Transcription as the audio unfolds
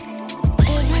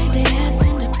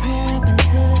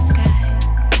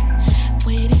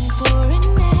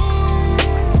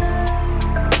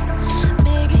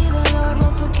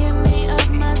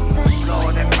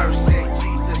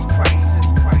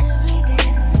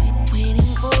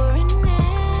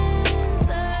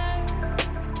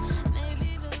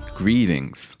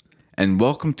Greetings, and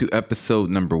welcome to episode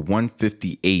number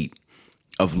 158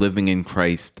 of Living in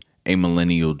Christ, a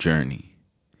Millennial Journey.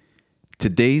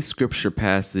 Today's scripture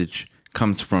passage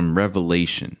comes from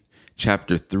Revelation,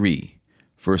 chapter 3,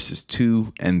 verses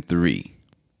 2 and 3.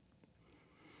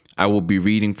 I will be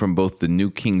reading from both the New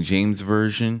King James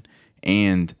Version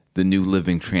and the New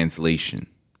Living Translation.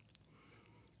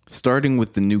 Starting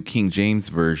with the New King James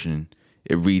Version,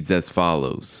 it reads as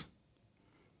follows.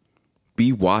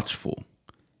 Be watchful,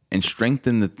 and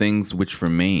strengthen the things which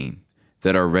remain,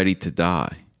 that are ready to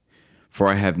die. For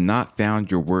I have not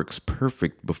found your works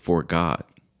perfect before God.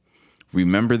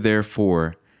 Remember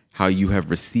therefore how you have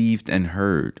received and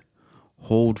heard.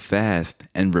 Hold fast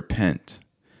and repent.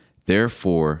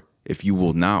 Therefore, if you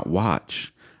will not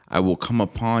watch, I will come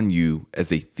upon you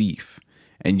as a thief,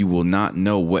 and you will not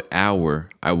know what hour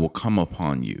I will come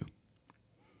upon you.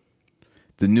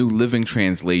 The New Living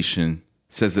Translation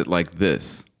says it like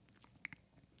this.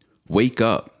 Wake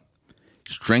up,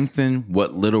 strengthen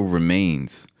what little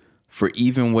remains, for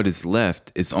even what is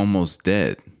left is almost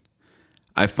dead.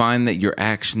 I find that your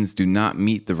actions do not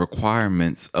meet the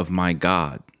requirements of my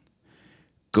God.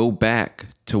 Go back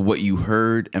to what you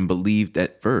heard and believed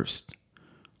at first.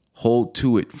 Hold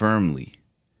to it firmly.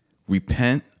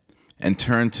 Repent and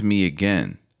turn to me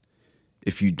again.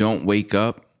 If you don't wake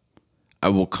up, I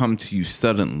will come to you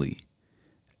suddenly,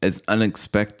 as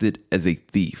unexpected as a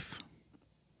thief.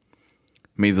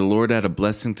 May the Lord add a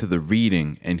blessing to the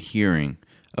reading and hearing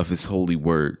of his holy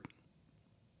word.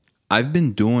 I've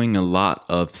been doing a lot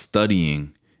of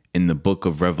studying in the book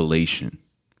of Revelation.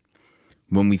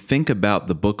 When we think about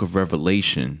the book of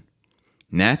Revelation,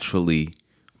 naturally,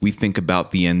 we think about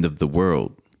the end of the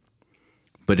world.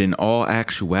 But in all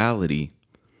actuality,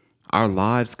 our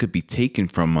lives could be taken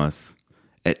from us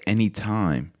at any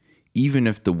time, even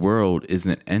if the world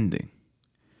isn't ending.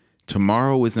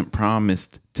 Tomorrow isn't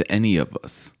promised to any of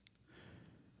us.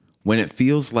 When it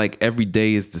feels like every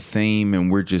day is the same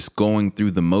and we're just going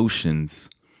through the motions,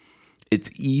 it's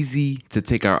easy to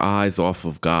take our eyes off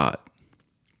of God.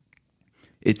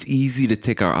 It's easy to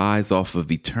take our eyes off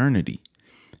of eternity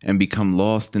and become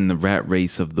lost in the rat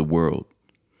race of the world.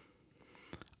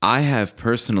 I have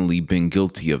personally been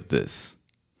guilty of this.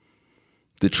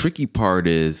 The tricky part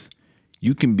is,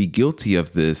 you can be guilty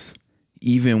of this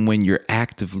even when you're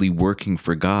actively working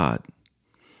for God.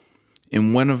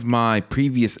 In one of my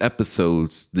previous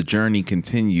episodes, The Journey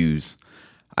Continues,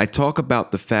 I talk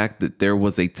about the fact that there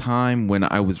was a time when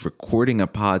I was recording a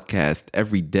podcast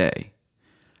every day.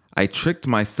 I tricked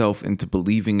myself into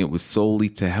believing it was solely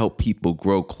to help people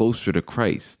grow closer to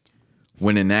Christ,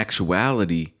 when in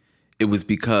actuality, it was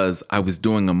because I was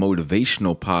doing a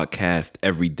motivational podcast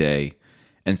every day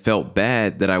and felt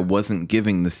bad that I wasn't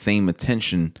giving the same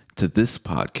attention to this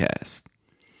podcast.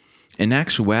 In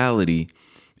actuality,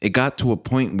 it got to a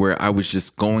point where I was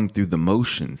just going through the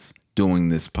motions doing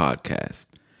this podcast,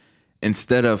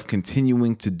 instead of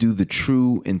continuing to do the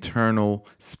true internal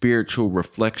spiritual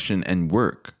reflection and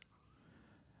work.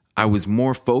 I was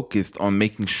more focused on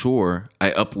making sure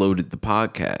I uploaded the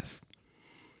podcast.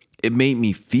 It made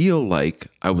me feel like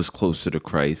I was closer to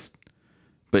Christ,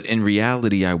 but in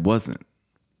reality, I wasn't.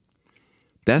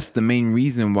 That's the main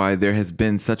reason why there has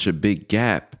been such a big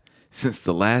gap since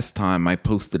the last time I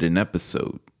posted an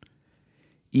episode.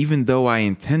 Even though I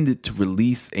intended to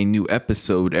release a new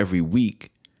episode every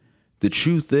week, the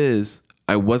truth is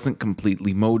I wasn't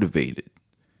completely motivated.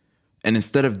 And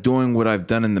instead of doing what I've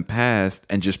done in the past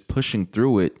and just pushing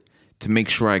through it to make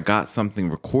sure I got something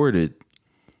recorded,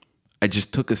 I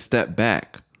just took a step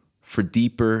back for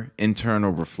deeper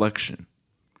internal reflection.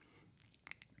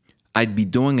 I'd be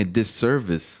doing a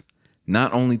disservice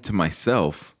not only to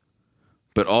myself,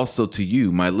 but also to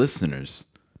you, my listeners,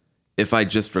 if I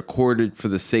just recorded for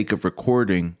the sake of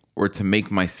recording or to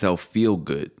make myself feel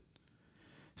good.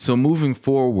 So moving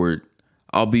forward,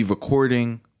 I'll be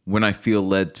recording when I feel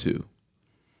led to.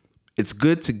 It's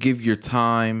good to give your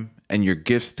time and your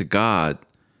gifts to God,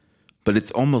 but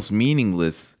it's almost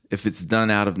meaningless if it's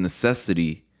done out of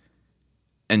necessity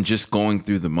and just going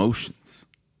through the motions.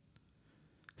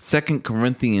 2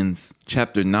 Corinthians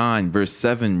chapter 9, verse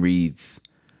 7 reads,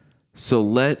 So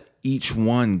let each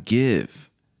one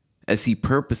give as he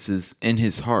purposes in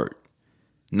his heart,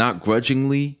 not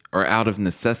grudgingly or out of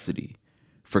necessity,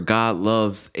 for God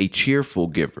loves a cheerful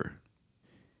giver.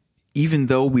 Even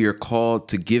though we are called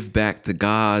to give back to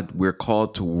God, we're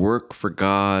called to work for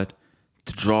God,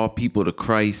 to draw people to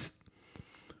Christ,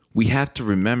 we have to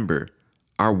remember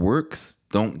our works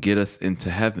don't get us into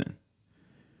heaven.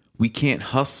 We can't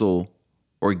hustle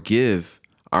or give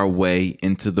our way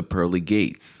into the pearly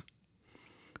gates.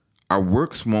 Our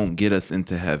works won't get us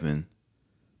into heaven,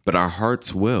 but our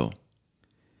hearts will.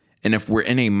 And if we're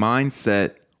in a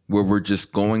mindset where we're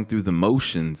just going through the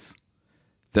motions,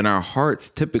 then our hearts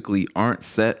typically aren't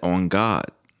set on God.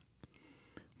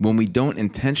 When we don't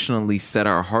intentionally set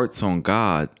our hearts on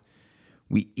God,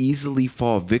 we easily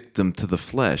fall victim to the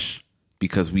flesh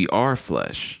because we are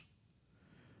flesh.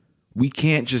 We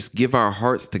can't just give our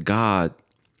hearts to God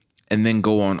and then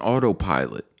go on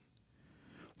autopilot.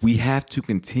 We have to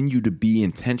continue to be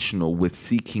intentional with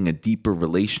seeking a deeper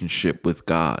relationship with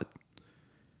God.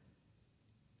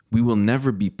 We will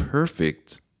never be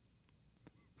perfect,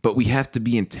 but we have to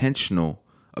be intentional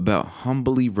about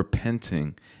humbly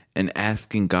repenting and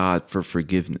asking God for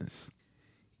forgiveness.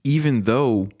 Even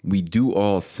though we do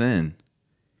all sin,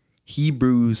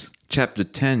 Hebrews chapter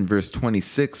 10 verse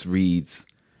 26 reads,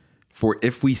 "For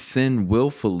if we sin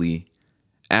willfully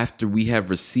after we have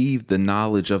received the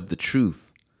knowledge of the truth,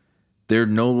 there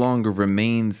no longer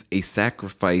remains a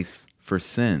sacrifice for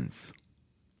sins."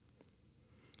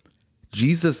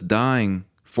 Jesus dying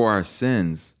for our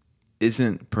sins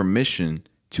isn't permission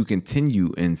to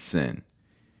continue in sin.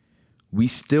 We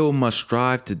still must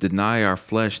strive to deny our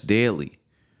flesh daily.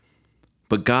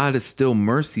 But God is still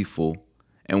merciful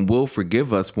and will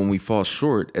forgive us when we fall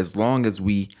short as long as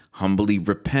we humbly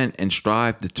repent and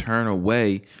strive to turn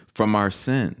away from our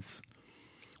sins.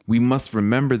 We must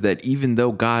remember that even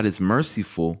though God is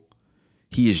merciful,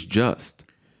 He is just.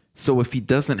 So if He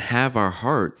doesn't have our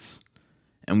hearts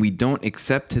and we don't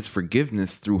accept His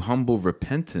forgiveness through humble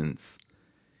repentance,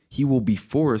 He will be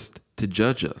forced to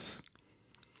judge us.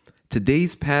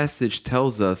 Today's passage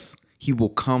tells us He will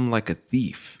come like a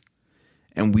thief,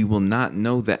 and we will not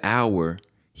know the hour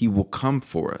He will come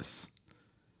for us.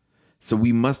 So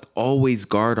we must always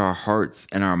guard our hearts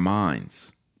and our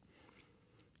minds.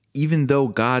 Even though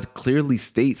God clearly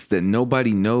states that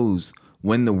nobody knows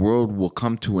when the world will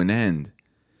come to an end,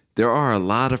 there are a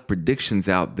lot of predictions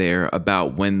out there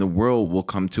about when the world will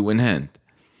come to an end.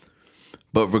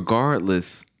 But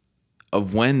regardless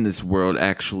of when this world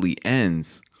actually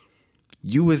ends,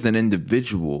 you as an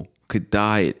individual could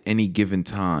die at any given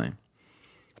time.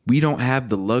 We don't have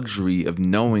the luxury of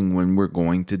knowing when we're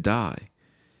going to die.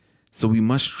 So we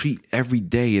must treat every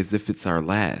day as if it's our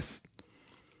last.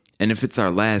 And if it's our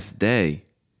last day,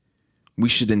 we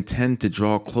should intend to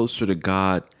draw closer to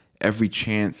God every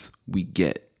chance we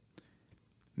get.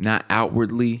 Not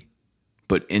outwardly,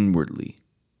 but inwardly.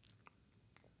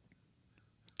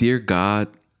 Dear God,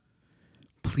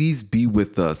 please be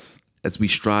with us as we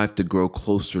strive to grow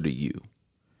closer to you.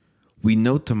 We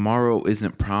know tomorrow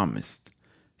isn't promised,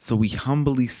 so we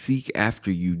humbly seek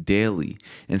after you daily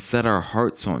and set our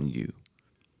hearts on you.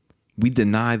 We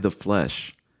deny the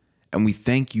flesh, and we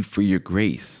thank you for your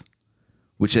grace,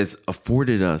 which has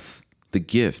afforded us the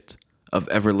gift of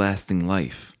everlasting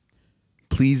life.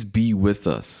 Please be with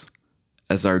us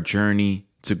as our journey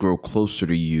to grow closer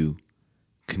to you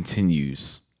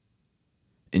continues.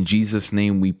 In Jesus'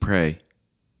 name we pray.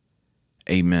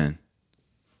 Amen.